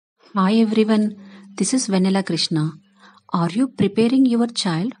Hi everyone, this is Vanilla Krishna. Are you preparing your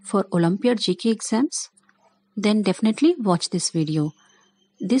child for Olympiad GK exams? Then definitely watch this video.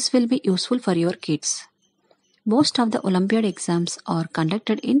 This will be useful for your kids. Most of the Olympiad exams are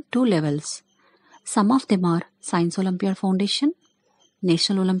conducted in two levels. Some of them are Science Olympiad Foundation,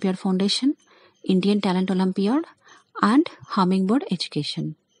 National Olympiad Foundation, Indian Talent Olympiad, and Hummingbird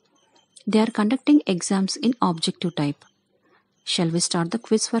Education. They are conducting exams in objective type. Shall we start the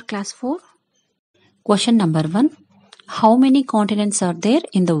quiz for class 4? Question number 1. How many continents are there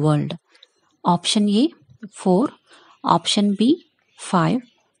in the world? Option A 4, option B 5,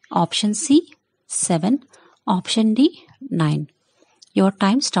 option C 7, option D 9. Your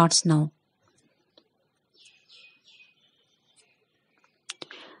time starts now.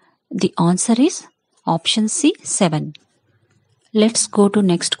 The answer is option C 7. Let's go to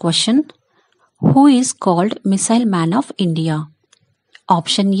next question. Who is called Missile Man of India?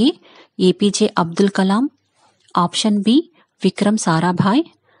 Option A APJ Abdul Kalam, option B Vikram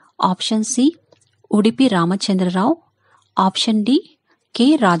Sarabhai, option C Udupi Ramachandra Rao, option D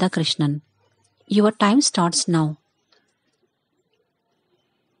K Radhakrishnan. Your time starts now.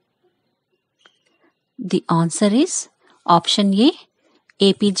 The answer is option A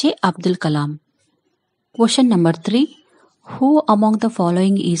APJ Abdul Kalam. Question number 3. Who among the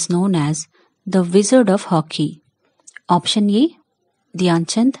following is known as the Wizard of Hockey? Option A Dhyan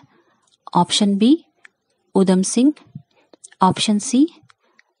Chand, option B Udham Singh, option C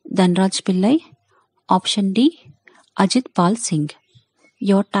Dhanraj Pillai, option D Ajit Pal Singh.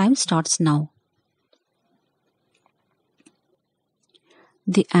 Your time starts now.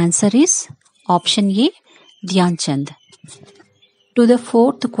 The answer is option A Dhyan Chand. To the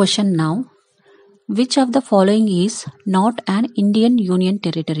fourth question now. Which of the following is not an Indian Union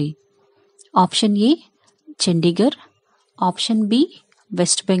territory? Option A Chandigarh, option B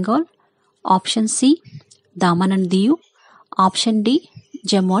West Bengal, option C Daman and Diu, option D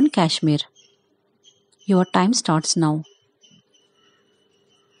Jammu and Kashmir. Your time starts now.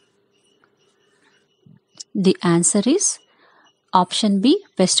 The answer is option B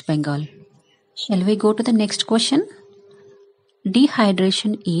West Bengal. Shall we go to the next question?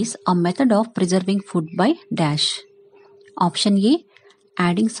 Dehydration is a method of preserving food by dash. Option A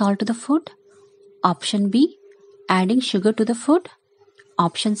adding salt to the food, option B adding sugar to the food,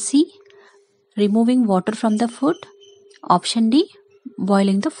 option C removing water from the food, option D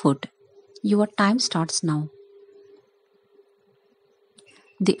boiling the food. Your time starts now.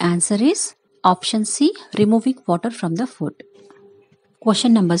 The answer is option C removing water from the food.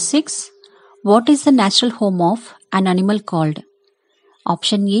 Question number 6. What is the natural home of an animal called?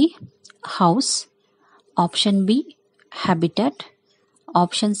 Option A house, option B habitat,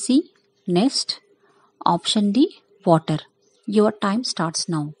 option C nest, option D water. Your time starts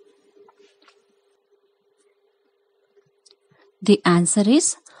now. The answer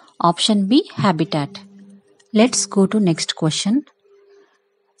is option B habitat. Let's go to next question.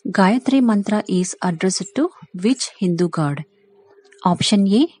 Gayatri Mantra is addressed to which Hindu god?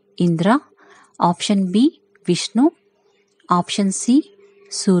 Option A Indra, option B Vishnu, option C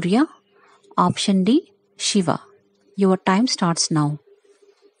Surya, option D Shiva. Your time starts now.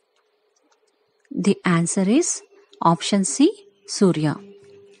 The answer is option C Surya.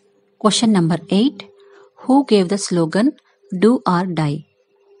 Question number 8. Who gave the slogan Do or Die?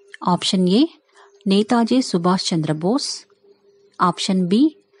 Option A Netaji Subhash Chandra Bose, option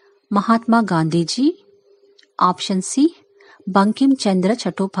B Mahatma Gandhi Ji, option C Bankim Chandra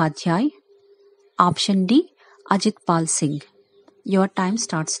Chattopadhyay, option D Ajit Pal Singh. Your time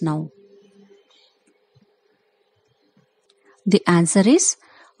starts now. The answer is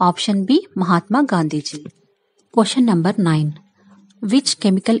option B Mahatma Gandhi Ji. Question number 9. Which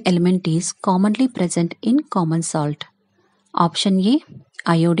chemical element is commonly present in common salt? Option A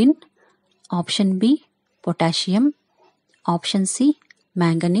iodine, option B potassium, option C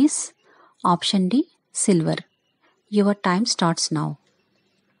manganese, option D silver. Your time starts now.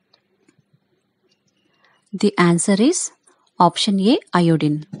 The answer is option A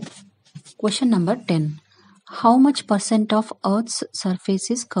iodine. Question number 10. How much percent of Earth's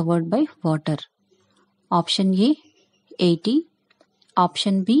surface is covered by water? Option A 80,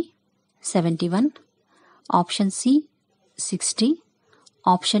 option B 71, option C 60,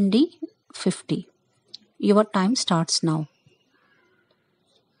 option D 50. Your time starts now.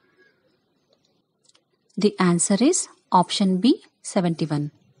 The answer is option B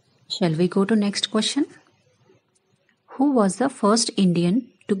 71. Shall we go to next question? Who was the first Indian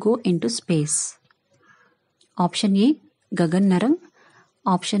to go into space? Option A Gagan Narang,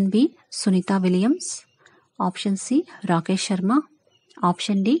 option B Sunita Williams, option C Rakesh Sharma,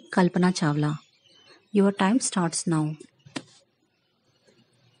 Option D. Kalpana Chawla. Your time starts now.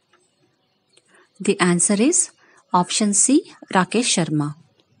 The answer is option C. Rakesh Sharma.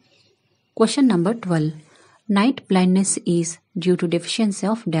 Question number 12. Night blindness is due to deficiency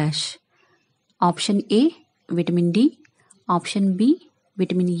of dash. Option A. Vitamin D. Option B.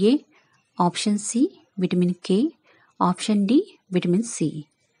 Vitamin A. Option C. Vitamin K. Option D. Vitamin C.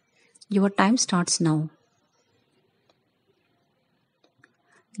 Your time starts now.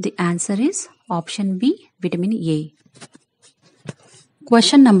 The answer is option B. Vitamin A.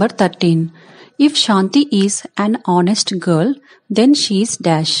 Question number 13. If Shanthi is an honest girl, then she is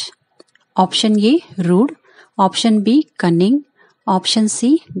dash. Option A. Rude. Option B. Cunning. Option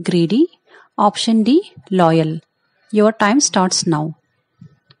C. Greedy. Option D. Loyal. Your time starts now.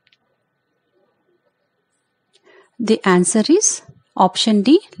 The answer is option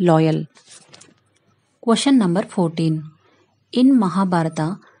D. Loyal. Question number 14. In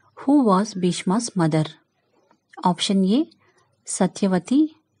Mahabharata, who was Bishma's mother? Option A. Satyavati.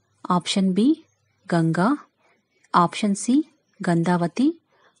 Option B. Ganga. Option C. Gandhavati.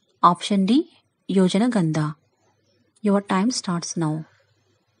 Option D. Yojana Gandha. Your time starts now.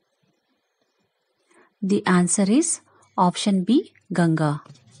 The answer is option B. Ganga.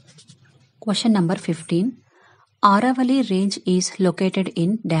 Question number 15. Aravalli range is located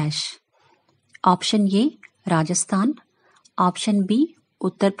in dash. Option A. Rajasthan. Option B.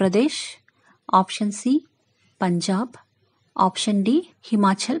 Uttar Pradesh. Option C. Punjab. Option D.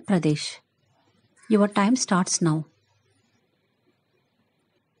 Himachal Pradesh. Your time starts now.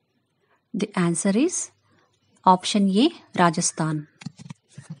 The answer is option A. Rajasthan.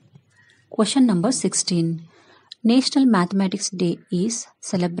 Question number 16. National Mathematics Day is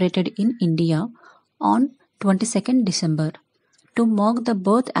celebrated in India on 22nd December to mark the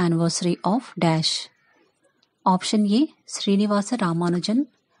birth anniversary of dash. Option A. Srinivasa Ramanujan.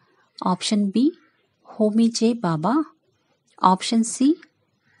 Option B. Homi J. Baba. Option C.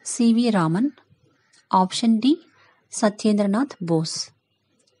 C.V. Raman. Option D. Satyendranath Bose.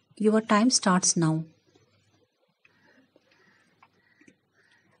 Your time starts now.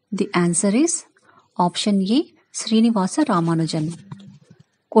 The answer is option A. Srinivasa Ramanujan.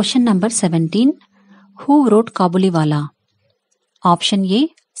 Question number 17. Who wrote Kabuliwala? Option A.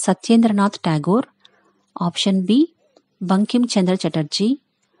 Satyendranath Tagore. Option B. Bankim Chandra Chatterjee.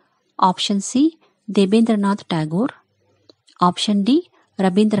 Option C. Debendranath Tagore. Option D.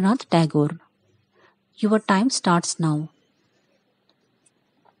 Rabindranath Tagore. Your time starts now.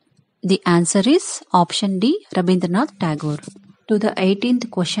 The answer is option D. Rabindranath Tagore. To the 18th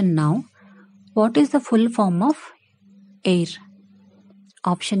question now. What is the full form of A.L.R?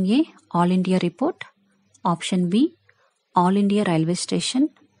 Option A. All India Report. Option B. All India Railway Station.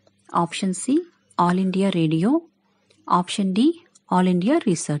 Option C. All India Radio. Option D. All India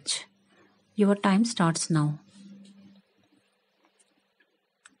Research. Your time starts now.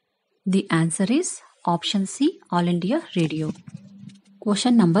 The answer is option C. All India Radio.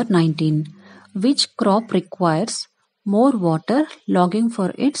 Question number 19. Which crop requires more water logging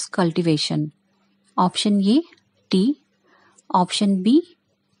for its cultivation? Option A. Tea. Option B.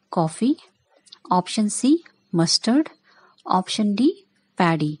 Coffee. Option C. Mustard. Option D.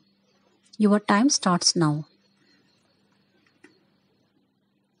 Paddy. Your time starts now.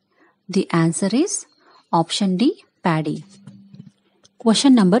 The answer is option D. Paddy.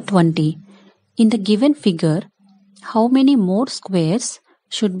 Question number 20. In the given figure, how many more squares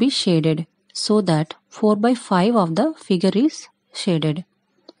should be shaded so that 4 by 5 of the figure is shaded?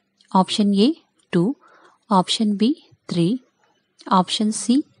 Option A. 2. Option B. 3. Option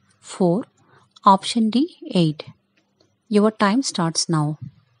C. 4. Option D. 8. Your time starts now.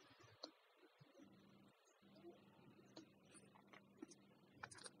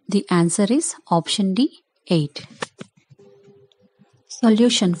 The answer is option D. 8.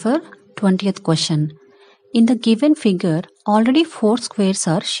 Solution for 20th question. In the given figure, already 4 squares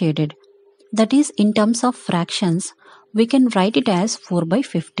are shaded. That is, in terms of fractions, we can write it as 4 by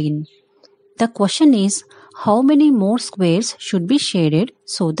 15. The question is, how many more squares should be shaded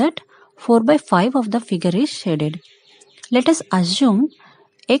so that 4 by 5 of the figure is shaded? Let us assume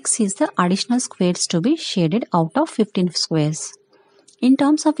x is the additional squares to be shaded out of 15 squares. In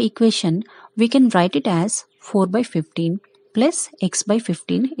terms of equation, we can write it as 4 by 15 plus x by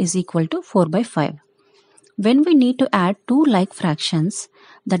 15 is equal to 4 by 5. When we need to add two like fractions,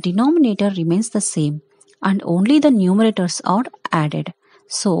 the denominator remains the same and only the numerators are added.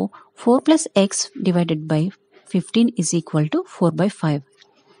 So, 4 plus x divided by 15 is equal to 4 by 5.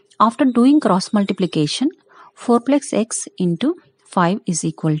 After doing cross multiplication, 4 plus x into 5 is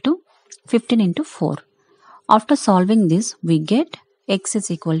equal to 15 into 4. After solving this, we get x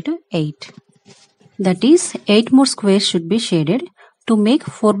is equal to 8. That is, 8 more squares should be shaded to make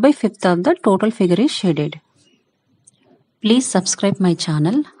 4 by 5th of the total figure is shaded. Please subscribe my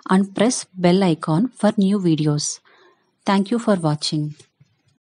channel and press bell icon for new videos. Thank you for watching.